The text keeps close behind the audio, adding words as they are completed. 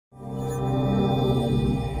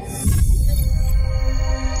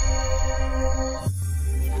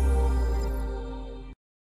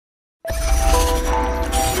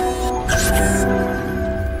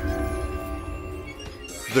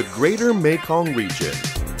Greater Mekong region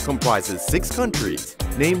comprises 6 countries,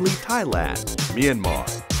 namely Thailand, Myanmar,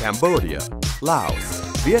 Cambodia, Laos,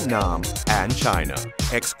 Vietnam, and China.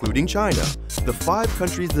 Excluding China, the 5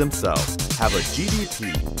 countries themselves have a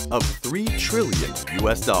GDP of $3 trillion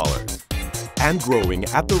and growing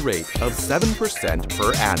at the rate of 7%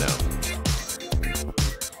 per annum.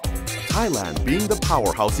 Thailand, being the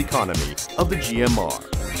powerhouse economy of the GMR,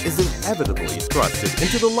 is inevitably thrusted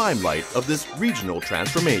into the limelight of this regional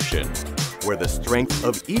transformation, where the strength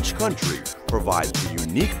of each country provides a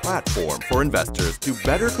unique platform for investors to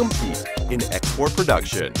better compete in export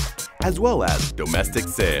production, as well as domestic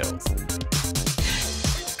sales.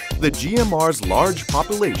 The GMR's large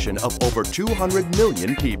population of over 200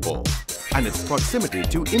 million people and its proximity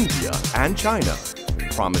to India and China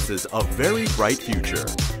promises a very bright future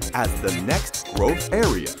as the next growth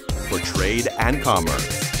area for trade and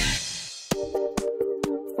commerce.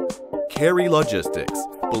 Kerry Logistics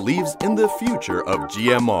believes in the future of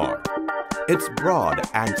GMR. Its broad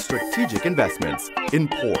and strategic investments in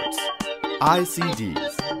ports,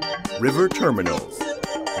 ICDs, river terminals,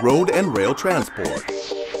 road and rail transport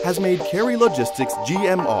has made Kerry Logistics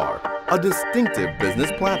GMR a distinctive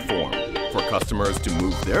business platform for customers to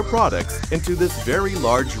move their products into this very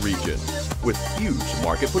large region with huge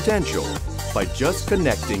market potential by just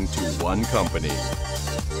connecting to one company.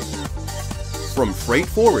 From freight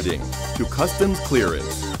forwarding to customs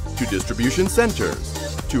clearance to distribution centers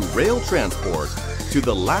to rail transport to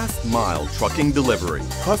the last mile trucking delivery,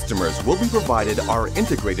 customers will be provided our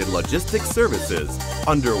integrated logistics services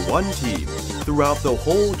under one team throughout the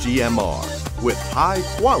whole GMR with high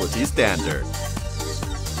quality standards.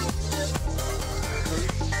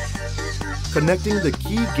 Connecting the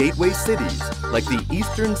key gateway cities like the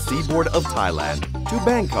eastern seaboard of Thailand to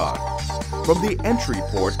Bangkok, from the entry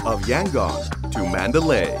port of Yangon to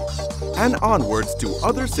Mandalay, and onwards to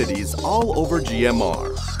other cities all over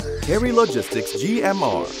GMR. Kerry Logistics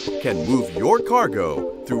GMR can move your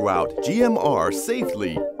cargo throughout GMR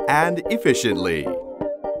safely and efficiently.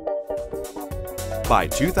 By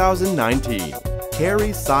 2019,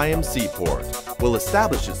 Kerry Siam Seaport will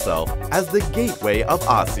establish itself as the gateway of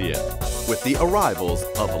ASEAN with the arrivals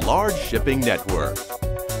of large shipping network.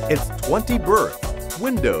 Its 20 berth,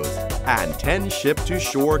 windows, and 10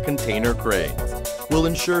 ship-to-shore container cranes will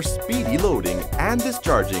ensure speedy loading and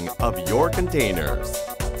discharging of your containers.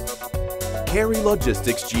 Kerry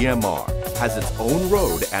Logistics GMR has its own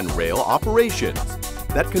road and rail operations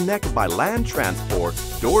that connect by land transport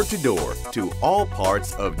door to door to all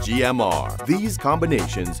parts of GMR. These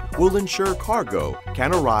combinations will ensure cargo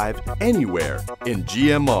can arrive anywhere in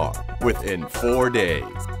GMR within 4 days.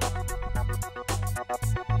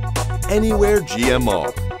 Anywhere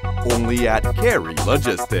GMR, only at Kerry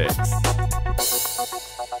Logistics.